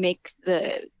like make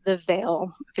the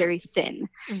veil very thin.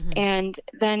 And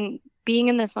then being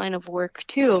in this line of work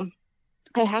too,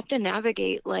 I have to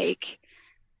navigate like,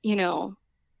 you know,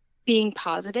 being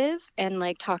positive and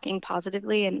like talking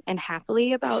positively and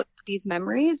happily about these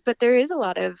memories. But there is a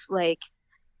lot of like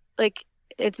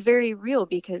it's very real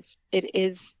because it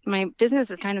is, my business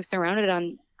is kind of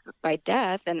surrounded by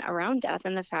death and around death,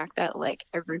 and the fact that like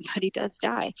everybody does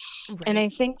die. And I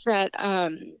think that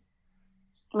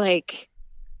like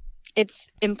it's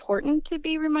important to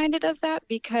be reminded of that,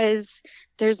 because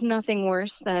there's nothing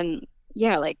worse than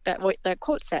like that, what that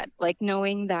quote said, like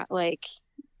knowing that like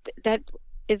that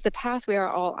is the path we are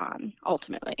all on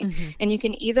ultimately. And you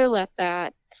can either let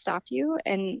that stop you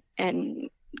and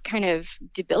kind of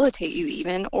debilitate you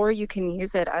even, or you can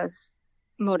use it as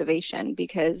motivation,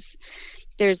 because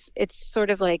it's sort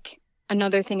of like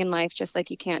another thing in life. Just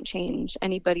like you can't change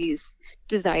anybody's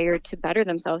desire to better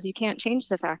themselves, you can't change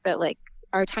the fact that like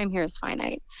our time here is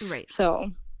finite. So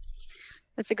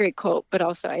that's a great quote, but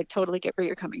also I totally get where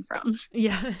you're coming from.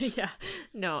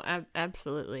 No,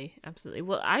 absolutely.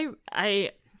 Well,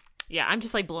 I'm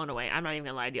just like blown away. I'm not even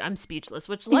gonna lie to you. I'm speechless,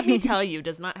 which let me tell you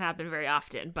does not happen very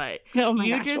often, but no,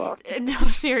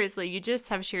 seriously, you just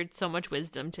have shared so much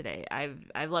wisdom today.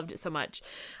 I've loved it so much.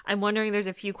 I'm wondering, there's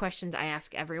a few questions I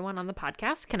ask everyone on the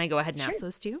podcast. Can I go ahead and ask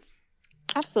those to you?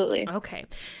 Absolutely. Okay.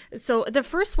 So the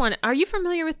first one, are you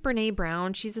familiar with Brene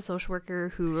Brown? She's a social worker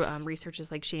who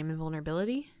researches like shame and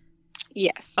vulnerability.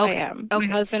 Yes, I am. My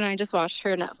husband and I just watched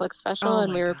her Netflix special,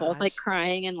 and we were both like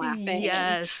crying and laughing.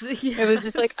 Yes. It was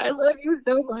just like, I love you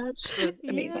so much. It was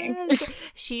amazing.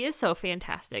 She is so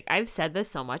fantastic. I've said this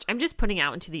so much. I'm just putting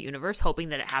out into the universe, hoping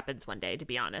that it happens one day, to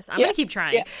be honest. I'm going to keep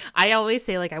trying. I always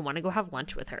say, like, I want to go have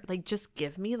lunch with her. Like, just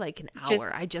give me like an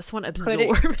hour. I just want to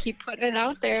absorb. Keep putting it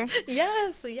out there.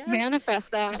 Yes.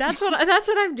 Manifest that. That's what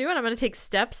I'm doing. I'm going to take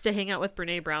steps to hang out with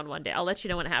Brene Brown one day. I'll let you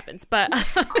know when it happens. But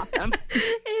awesome.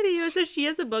 Anyway, so she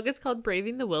has a book. It's called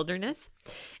Braving the Wilderness.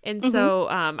 And so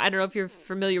I don't know if you're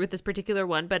familiar with this particular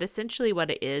one, but essentially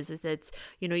what it is it's,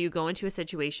 you know, you go into a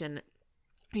situation,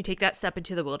 you take that step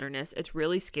into the wilderness. It's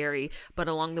really scary, but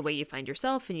along the way you find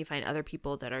yourself and you find other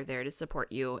people that are there to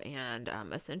support you, and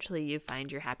essentially you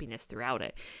find your happiness throughout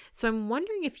it. So I'm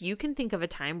wondering if you can think of a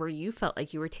time where you felt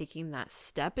like you were taking that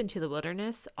step into the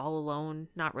wilderness all alone,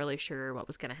 not really sure what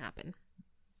was going to happen.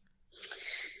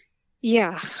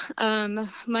 Yeah.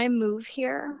 My move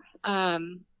here, I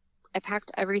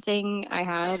packed everything I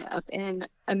had up in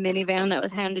a minivan that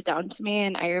was handed down to me.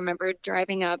 And I remember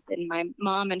driving up, and my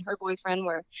mom and her boyfriend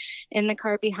were in the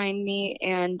car behind me.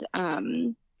 And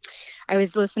I I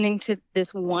was listening to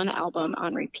this one album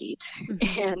on repeat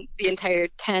and the entire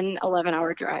 10,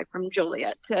 11-hour drive from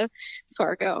Joliet to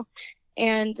Fargo.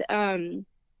 And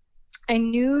I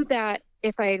knew that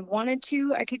if I wanted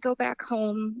to, I could go back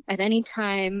home at any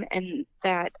time, and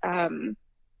that,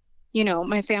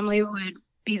 my family would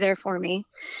be there for me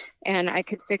and I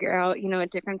could figure out, a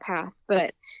different path.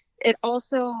 But it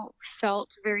also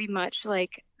felt very much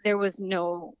like there was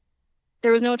no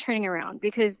turning around,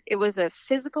 because it was a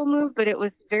physical move, but it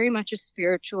was very much a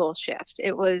spiritual shift.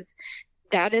 It was,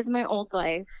 that is my old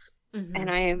life. And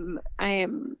I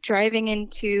am driving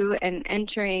into and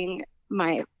entering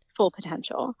my full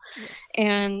potential. Yes.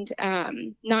 And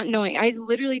not knowing, I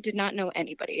literally did not know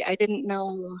anybody. I didn't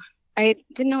know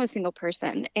a single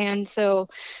person. And so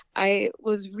I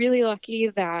was really lucky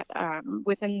that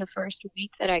within the first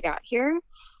week that I got here,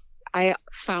 I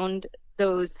found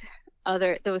those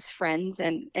friends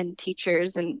and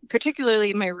teachers, and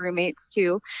particularly my roommates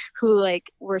too, who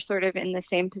were sort of in the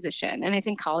same position. And I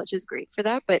think college is great for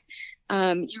that, but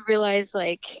you realize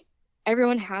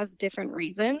everyone has different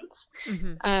reasons,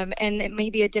 and it may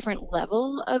be a different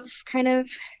level of kind of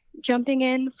jumping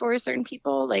in for certain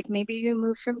people. Maybe you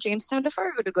moved from Jamestown to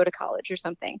Fargo to go to college or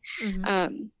something.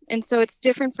 And so it's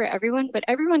different for everyone, but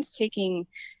everyone's taking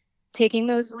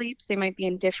those leaps. They might be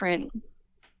in different,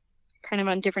 kind of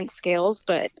on different scales,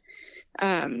 but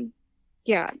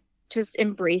just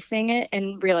embracing it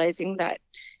and realizing that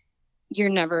you're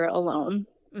never alone.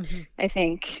 I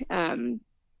think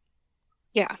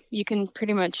you can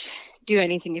pretty much do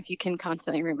anything if you can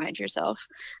constantly remind yourself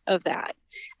of that.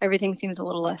 Everything seems a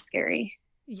little less scary.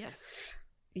 Yes.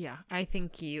 Yeah, I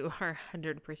think you are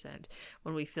 100%.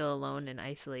 When we feel alone and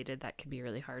isolated, that can be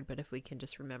really hard. But if we can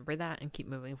just remember that and keep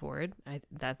moving forward,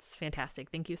 that's fantastic.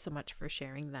 Thank you so much for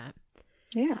sharing that.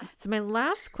 Yeah. So my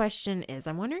last question is,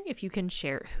 I'm wondering if you can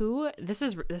share this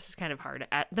is kind of hard.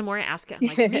 The more I ask it, I'm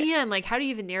like, man, how do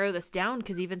you even narrow this down?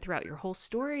 Because even throughout your whole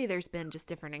story, there's been just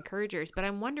different encouragers. But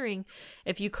I'm wondering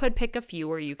if you could pick a few,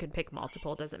 or you could pick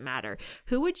multiple, doesn't matter.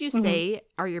 Who would you say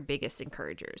are your biggest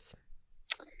encouragers?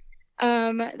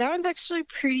 That one's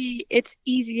actually it's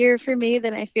easier for me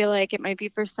than I feel like it might be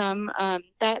for some.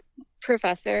 That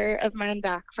professor of mine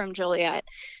back from Joliet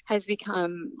has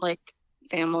become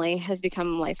family, has become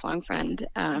a lifelong friend.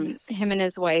 Yes. Him and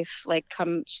his wife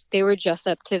they were just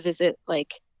up to visit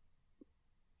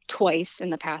twice in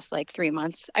the past 3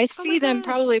 months. I see them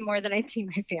probably more than I see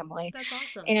my family. That's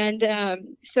awesome.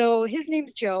 And so his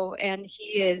name's Joe, and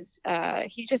he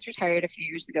just retired a few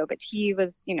years ago, but he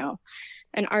was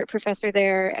an art professor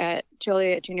there at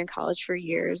Joliet Junior College for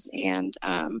years, and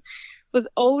was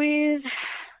always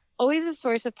a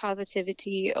source of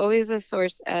positivity, always a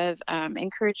source of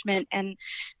encouragement, and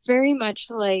very much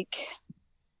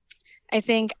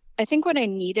I think what I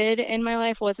needed in my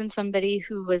life wasn't somebody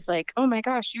who was oh my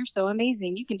gosh, you're so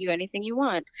amazing, you can do anything you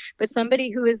want, but somebody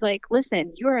who is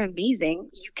listen, you're amazing,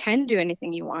 you can do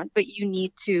anything you want, but you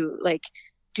need to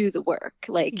do the work.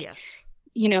 Yes.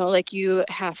 You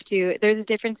have to, there's a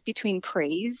difference between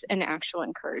praise and actual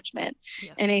encouragement.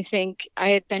 Yes. And I think I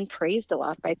had been praised a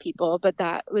lot by people, but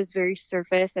that was very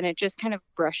surface, and it just kind of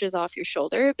brushes off your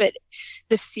shoulder. But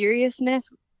the seriousness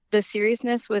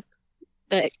with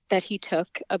that he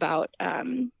took about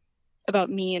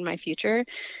me and my future,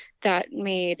 that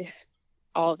made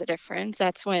all the difference.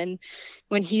 That's when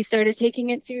he started taking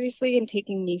it seriously and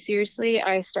taking me seriously,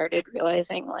 I started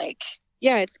realizing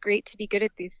yeah, it's great to be good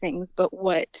at these things, but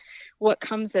what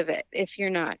comes of it if you're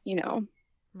not,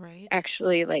 right,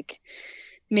 actually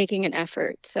making an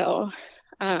effort? So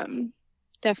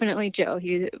definitely Joe,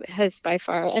 he has by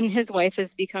far, and his wife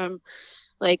has become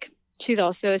she's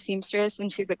also a seamstress,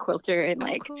 and she's a quilter,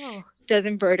 and cool. does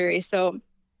embroidery. So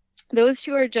those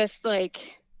two are just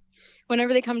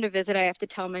whenever they come to visit, I have to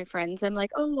tell my friends, I'm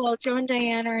oh, well, Joe and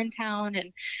Diane are in town.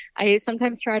 And I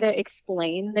sometimes try to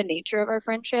explain the nature of our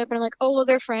friendship. And I'm oh, well,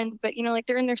 they're friends, but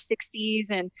they're in their 60s.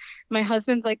 And my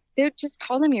husband's they just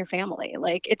call them your family.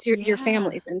 It's your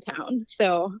family's in town.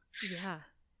 So yeah,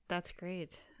 that's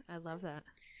great. I love that.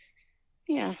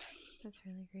 Yeah. That's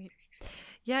really great.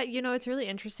 Yeah. It's really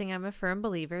interesting. I'm a firm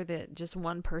believer that just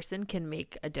one person can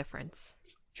make a difference.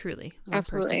 Truly, one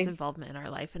Absolutely. person's involvement in our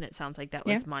life, and it sounds like that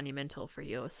was monumental for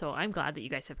you. So I'm glad that you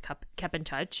guys have kept in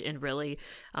touch and really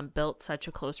built such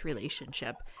a close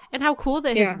relationship. And how cool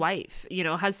that his wife,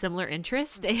 has similar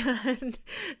interests, and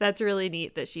that's really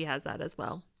neat that she has that as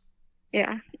well.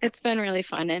 Yeah, it's been really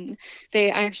fun. And I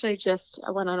actually just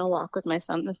went on a walk with my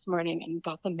son this morning and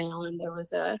got the mail, and there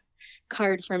was a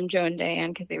card from Joe and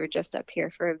Diane because they were just up here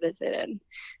for a visit, and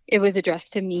it was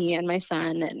addressed to me and my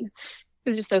son, and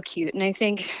was just so cute. And I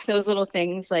think those little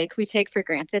things, like, we take for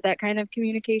granted that kind of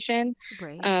communication,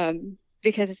 Right.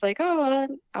 because it's like, oh,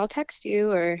 I'll text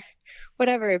you or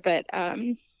whatever. But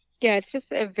yeah, it's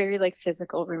just a very like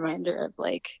physical reminder of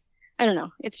like, I don't know,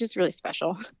 it's just really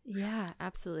special. Yeah,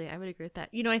 absolutely. I would agree with that.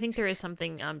 I think there is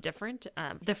something different.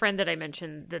 The friend that I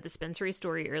mentioned, the dispensary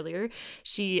story earlier,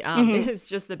 she is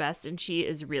just the best, and she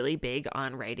is really big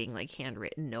on writing like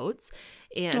handwritten notes.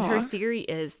 And her Aw. theory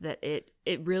is that it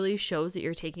really shows that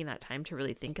you're taking that time to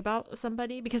really think about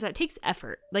somebody, because that takes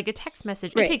effort. Like a text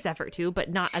message, Right. it takes effort too, but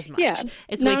not as much. Yeah,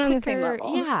 It's not way on the same quicker.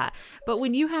 level. Yeah. But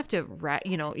when you have to write,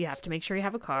 you have to make sure you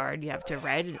have a card, you have to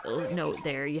write a note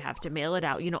there, you have to mail it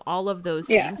out, all of those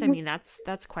Yeah. things. I mean, that's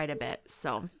quite a bit.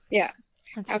 So Yeah,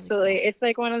 that's really absolutely. cool. It's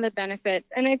like one of the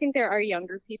benefits. And I think there are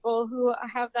younger people who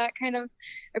have that kind of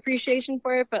appreciation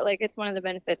for it, but like it's one of the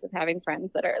benefits of having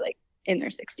friends that are like in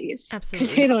their 60s. 'Cause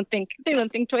Absolutely. they don't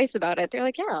think twice about it. They're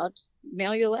like, yeah, I'll just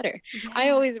mail you a letter. I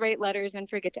Yeah. always write letters and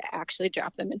forget to actually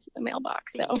drop them into the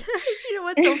mailbox. So You know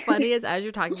what's so funny is, as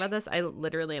you're talking about this, I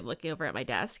literally am looking over at my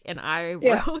desk, and I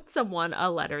Yeah. wrote someone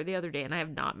a letter the other day, and I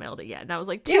have not mailed it yet. And that was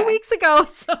like 2 Yeah. weeks ago.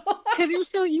 So because you're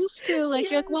so used to like,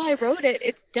 you're like, well, I wrote it,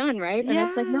 it's done, right? And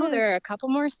it's like, no, there are Yes. a couple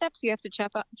more steps you have to check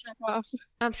off.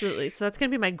 Absolutely. So that's going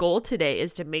to be my goal today,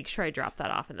 is to make sure I drop that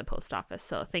off in the post office.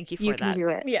 So thank you for You that. can do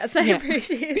it. Yes, I Yeah.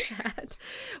 appreciate that.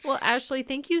 Well, Ashley,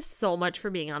 thank you so much for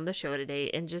being on the show today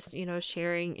and just,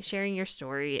 sharing your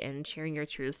story and sharing your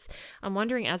truths. I'm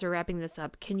wondering, as we're wrapping this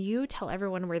up, can you tell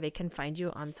everyone where they can find you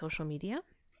on social media?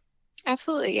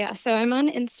 Absolutely, yeah. So I'm on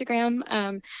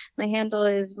Instagram. My handle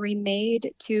is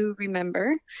Remade to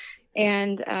Remember,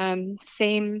 and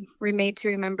same Remade to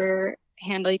Remember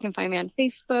handle. You can find me on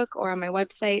Facebook or on my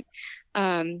website.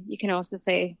 You can also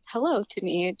say hello to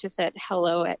me just at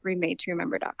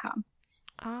hello@remadetoremember.com.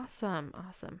 Awesome.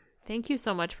 Thank you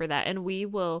so much for that. And we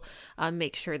will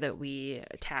make sure that we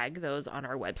tag those on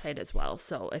our website as well.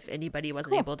 So if anybody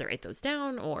wasn't Cool. able to write those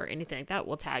down or anything like that,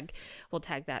 we'll tag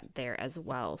that there as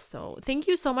well. So thank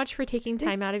you so much for taking Sweet.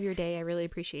 time out of your day. I really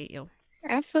appreciate you.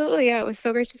 Absolutely, yeah. It was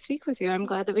so great to speak with you. I'm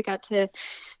glad that we got to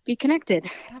be connected.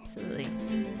 Absolutely.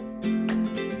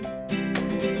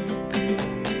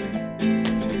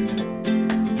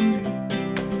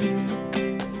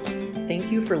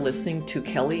 Thank you for listening to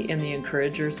Kelly and the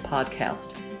Encouragers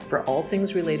podcast. For all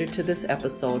things related to this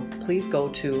episode, please go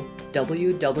to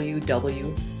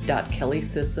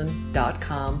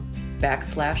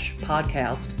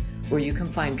www.kellysisson.com/podcast, where you can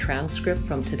find transcript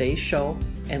from today's show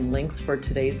and links for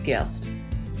today's guest.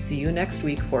 See you next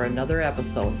week for another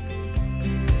episode.